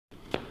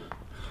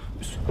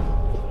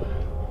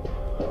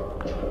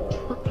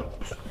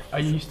I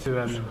used to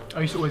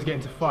always get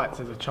into fights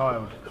as a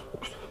child.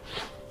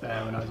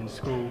 When I was in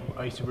school,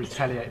 I used to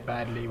retaliate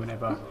badly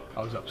whenever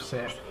I was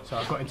upset. So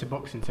I got into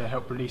boxing to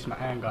help release my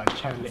anger and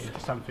channel it into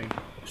something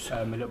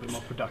a little bit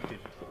more productive.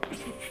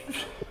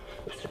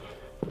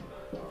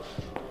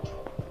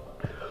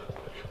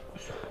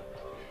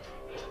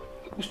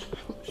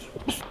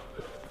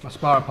 My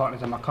sparring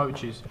partners and my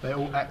coaches, they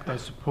all act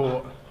as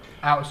support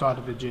outside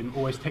of the gym,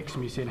 always texting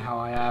me saying how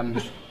I am.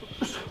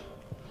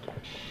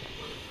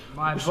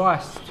 My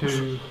advice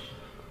to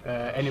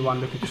anyone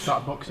looking to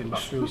start boxing but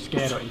feels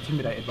scared or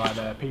intimidated by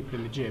the people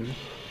in the gym,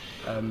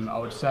 I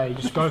would say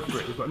just go for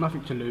it. You've got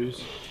nothing to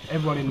lose.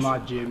 Everyone in my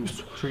gym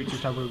treats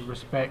each other with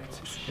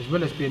respect, as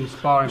well as being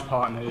sparring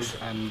partners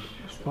and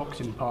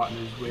boxing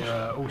partners.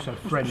 We're also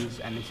friends,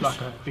 and it's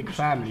like a big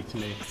family to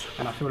me.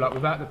 And I feel like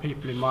without the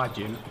people in my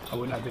gym, I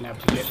wouldn't have been able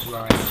to get to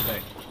where I am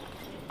today.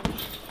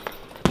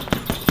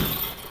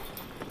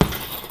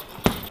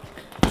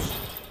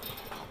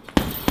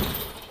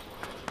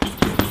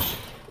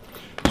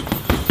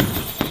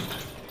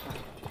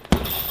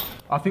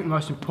 I think the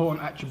most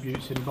important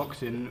attributes in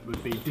boxing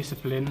would be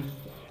discipline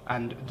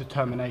and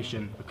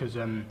determination, because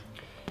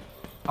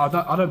I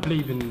don't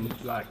believe in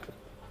like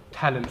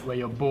talent where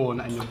you're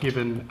born and you're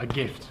given a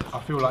gift. I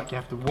feel like you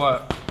have to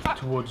work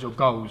towards your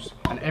goals,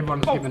 and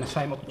everyone's given the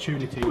same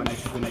opportunity when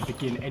they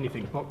begin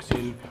anything,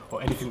 boxing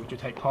or anything which you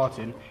take part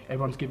in.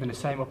 Everyone's given the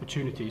same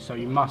opportunity, so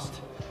you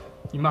must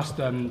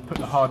put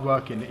the hard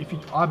work in.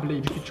 I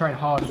believe if you train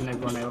harder than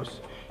everyone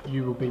else,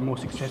 you will be more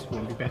successful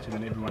and be better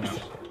than everyone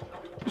else.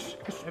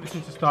 Ever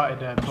since I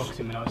started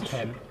boxing when I was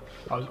 10,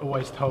 I was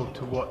always told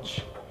to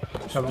watch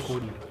someone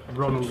called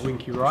Ronald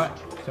Winky Wright.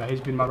 So he's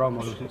been my role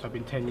model since I've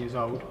been 10 years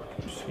old.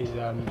 He's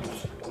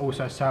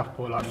also a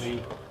southpaw like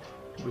me.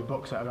 We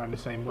box at around the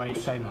same weight,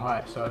 same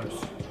height, so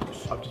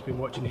I've just been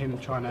watching him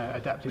trying to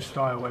adapt his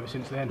style ever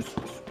since then.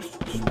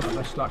 I'd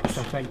just like to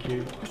say thank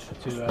you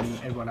to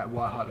everyone at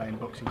Hart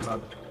Boxing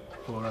Club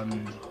for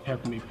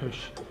helping me push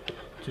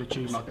to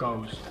achieve my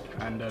goals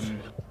and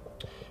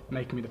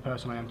making me the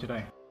person I am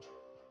today.